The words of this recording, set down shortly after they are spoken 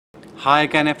Hi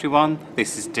again everyone,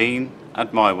 this is Dean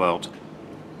at My World.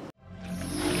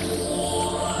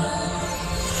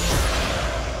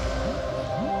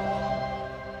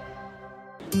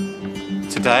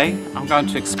 Today I'm going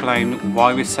to explain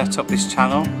why we set up this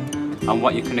channel and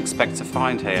what you can expect to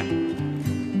find here.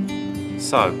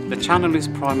 So, the channel is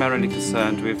primarily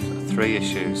concerned with three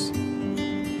issues.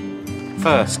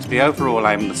 First, the overall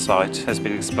aim of the site has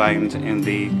been explained in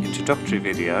the introductory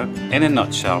video. In a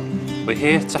nutshell, we're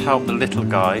here to help the little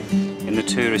guy in the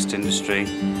tourist industry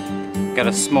get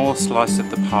a small slice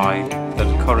of the pie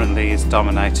that currently is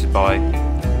dominated by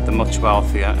the much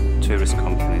wealthier tourist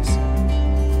companies.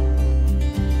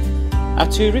 Our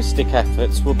touristic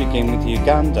efforts will begin with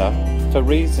Uganda for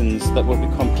reasons that will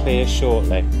become clear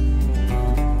shortly.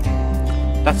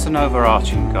 That's an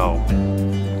overarching goal.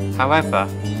 However,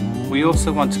 we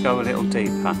also want to go a little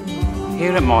deeper.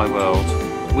 Here at My World,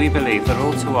 we believe that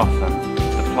all too often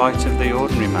the plight of the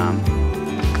ordinary man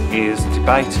is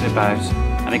debated about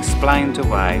and explained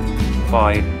away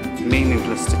by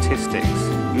meaningless statistics.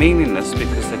 Meaningless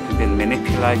because they can be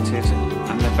manipulated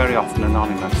and they're very often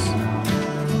anonymous.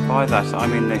 By that I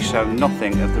mean they show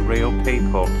nothing of the real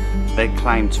people they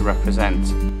claim to represent.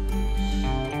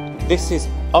 This is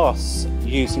us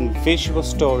using visual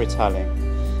storytelling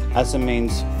as a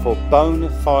means for bona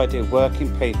fide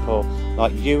working people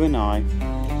like you and I,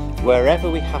 wherever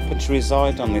we happen to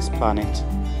reside on this planet,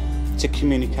 to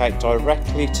communicate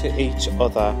directly to each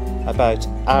other about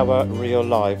our real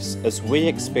lives as we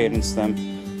experience them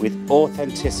with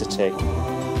authenticity,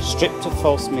 stripped of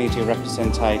false media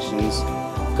representations,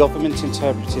 government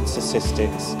interpreted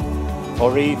statistics,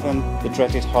 or even the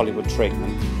dreaded Hollywood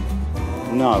treatment.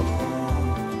 No,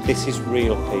 this is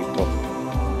real people.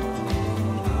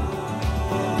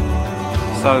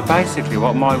 So basically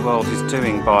what My World is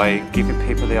doing by giving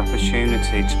people the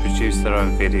opportunity to produce their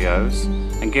own videos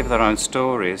and give their own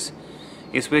stories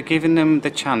is we're giving them the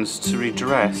chance to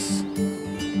redress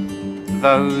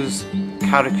those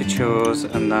caricatures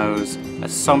and those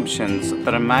assumptions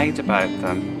that are made about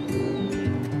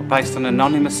them based on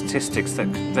anonymous statistics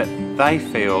that they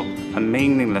feel are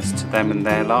meaningless to them and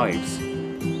their lives.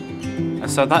 And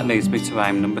so that leads me to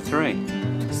aim number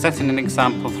 3, setting an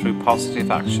example through positive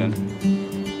action,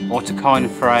 or to coin a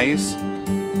phrase,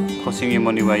 putting your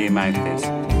money where your mouth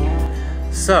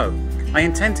is. So, I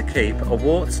intend to keep a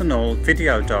warts and all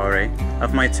video diary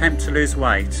of my attempt to lose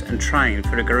weight and train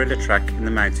for a gorilla trek in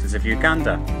the mountains of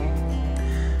Uganda.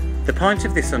 The point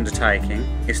of this undertaking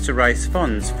is to raise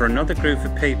funds for another group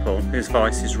of people whose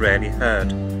voice is rarely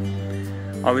heard.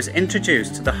 I was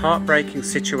introduced to the heartbreaking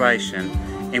situation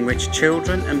in which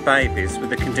children and babies with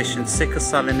the condition sickle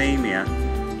cell anemia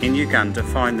in Uganda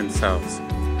find themselves.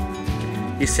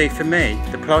 You see, for me,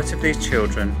 the plight of these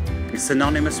children is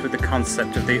synonymous with the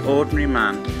concept of the ordinary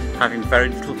man having very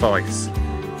little voice,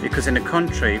 because in a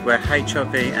country where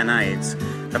HIV and AIDS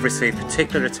have received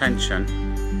particular attention,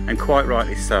 and quite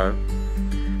rightly so,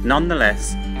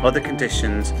 nonetheless, other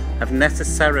conditions have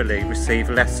necessarily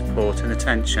received less support and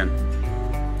attention.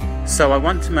 So I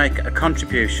want to make a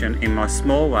contribution in my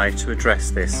small way to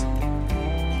address this.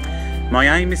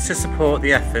 My aim is to support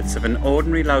the efforts of an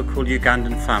ordinary local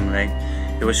Ugandan family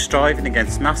who are striving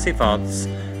against massive odds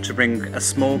to bring a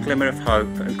small glimmer of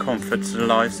hope and comfort to the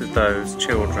lives of those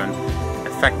children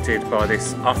affected by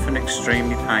this often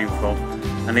extremely painful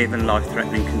and even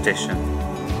life-threatening condition.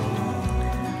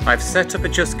 I've set up a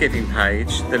Just Giving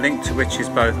page, the link to which is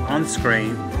both on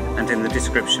screen and in the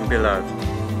description below.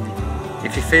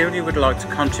 If you feel you would like to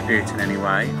contribute in any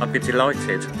way, I'd be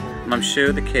delighted, and I'm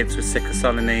sure the kids with sickle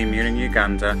cell anemia in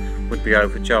Uganda would be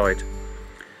overjoyed.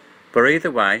 But either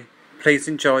way, please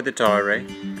enjoy the diary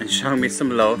and show me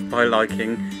some love by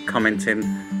liking, commenting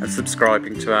and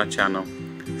subscribing to our channel.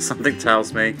 Something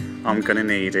tells me I'm gonna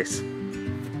need it.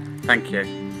 Thank you.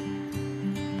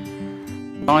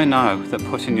 I know that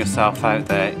putting yourself out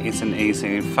there isn't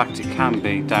easy. In fact, it can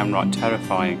be downright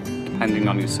terrifying depending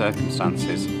on your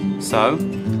circumstances. So,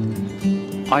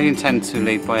 I intend to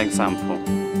lead by example.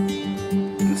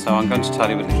 And so I'm going to tell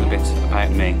you a little bit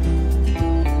about me.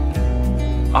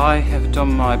 I have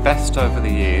done my best over the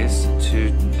years to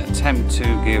attempt to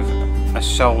give a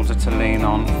shoulder to lean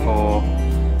on for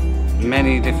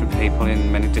many different people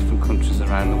in many different countries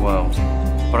around the world.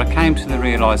 But I came to the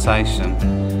realisation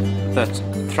that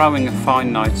throwing a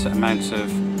finite amount of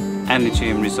energy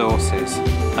and resources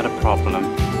at a problem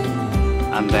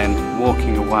and then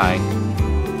walking away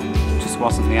just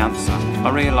wasn't the answer.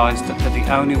 I realised that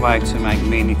the only way to make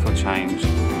meaningful change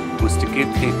was to give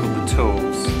people the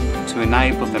tools to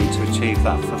enable them to achieve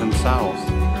that for themselves.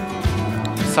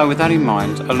 So with that in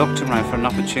mind, I looked around for an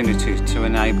opportunity to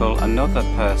enable another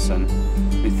person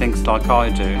who thinks like I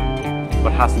do,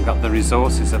 but hasn't got the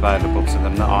resources available to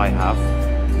them that I have,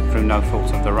 through no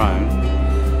fault of their own,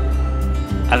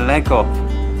 a leg up,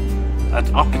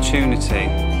 an opportunity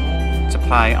to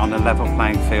play on a level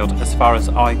playing field as far as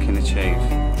I can achieve.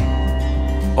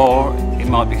 Or it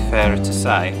might be fairer to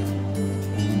say,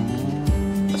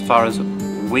 as far as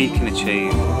we can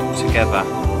achieve together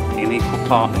in equal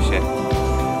partnership.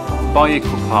 By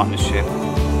equal partnership,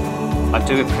 I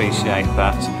do appreciate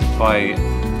that by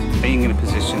being in a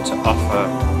position to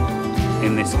offer,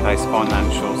 in this case,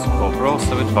 financial support, but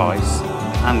also advice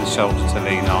and the shoulder to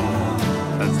lean on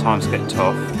when times get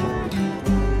tough.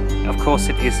 Of course,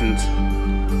 it isn't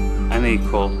an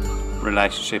equal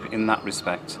relationship in that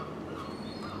respect.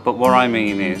 But what I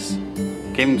mean is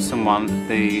giving someone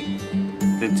the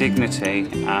dignity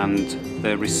and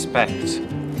the respect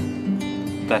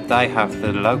that they have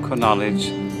the local knowledge,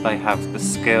 they have the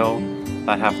skill,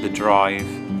 they have the drive,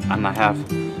 and they have,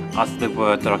 as the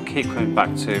word that I keep coming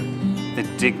back to, the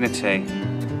dignity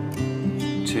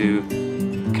to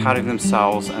carry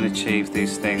themselves and achieve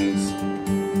these things.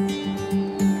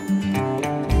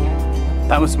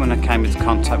 That was when I came into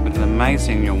contact with an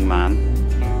amazing young man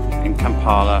in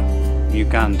Kampala,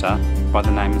 Uganda, by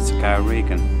the name of Sagawa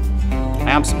Regan.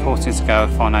 I am supporting Sagawa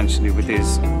financially with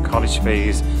his college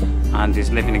fees and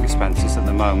his living expenses at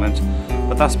the moment,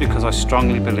 but that's because I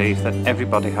strongly believe that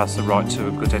everybody has the right to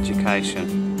a good education.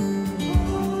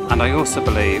 And I also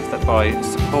believe that by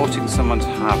supporting someone to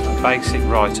have a basic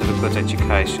right to a good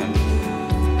education,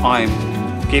 I'm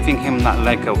giving him that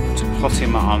leg up to put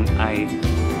him on a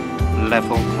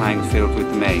level playing field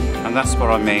with me. And that's what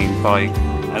I mean by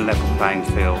a level playing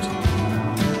field.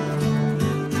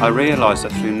 I realise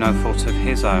that through no fault of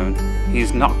his own, he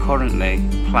is not currently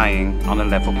playing on a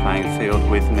level playing field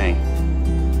with me.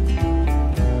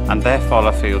 And therefore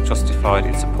I feel justified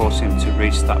in supporting him to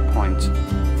reach that point.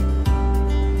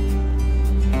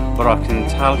 But I can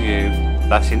tell you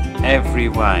that in every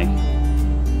way,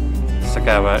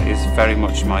 Sagawa is very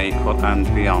much my equal and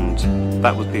beyond.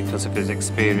 That was because of his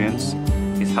experience.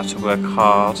 He's had to work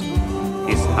hard,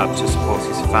 he's had to support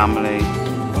his family,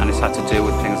 and he's had to deal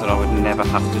with things that I would never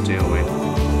have to deal with.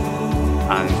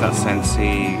 And in that sense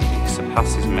he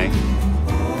surpasses me.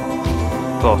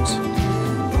 But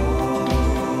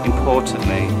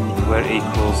importantly, we're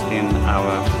equals in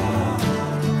our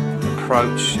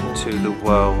approach to the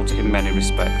world in many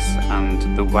respects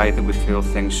and the way that we feel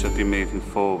things should be moving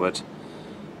forward.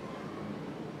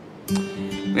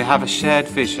 We have a shared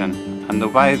vision, and the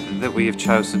way that we have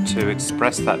chosen to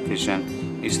express that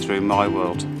vision is through my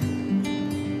world.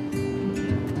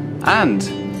 And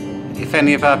if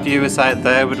any of our viewers out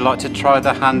there would like to try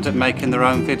their hand at making their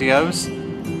own videos,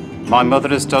 my mother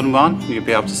has done one. You'll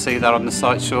be able to see that on the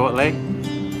site shortly.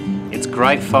 It's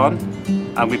great fun,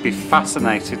 and we'd be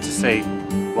fascinated to see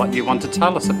what you want to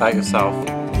tell us about yourself.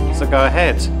 So go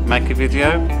ahead, make a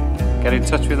video, get in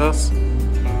touch with us.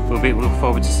 We'll look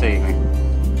forward to seeing you.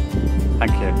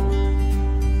 Thank you.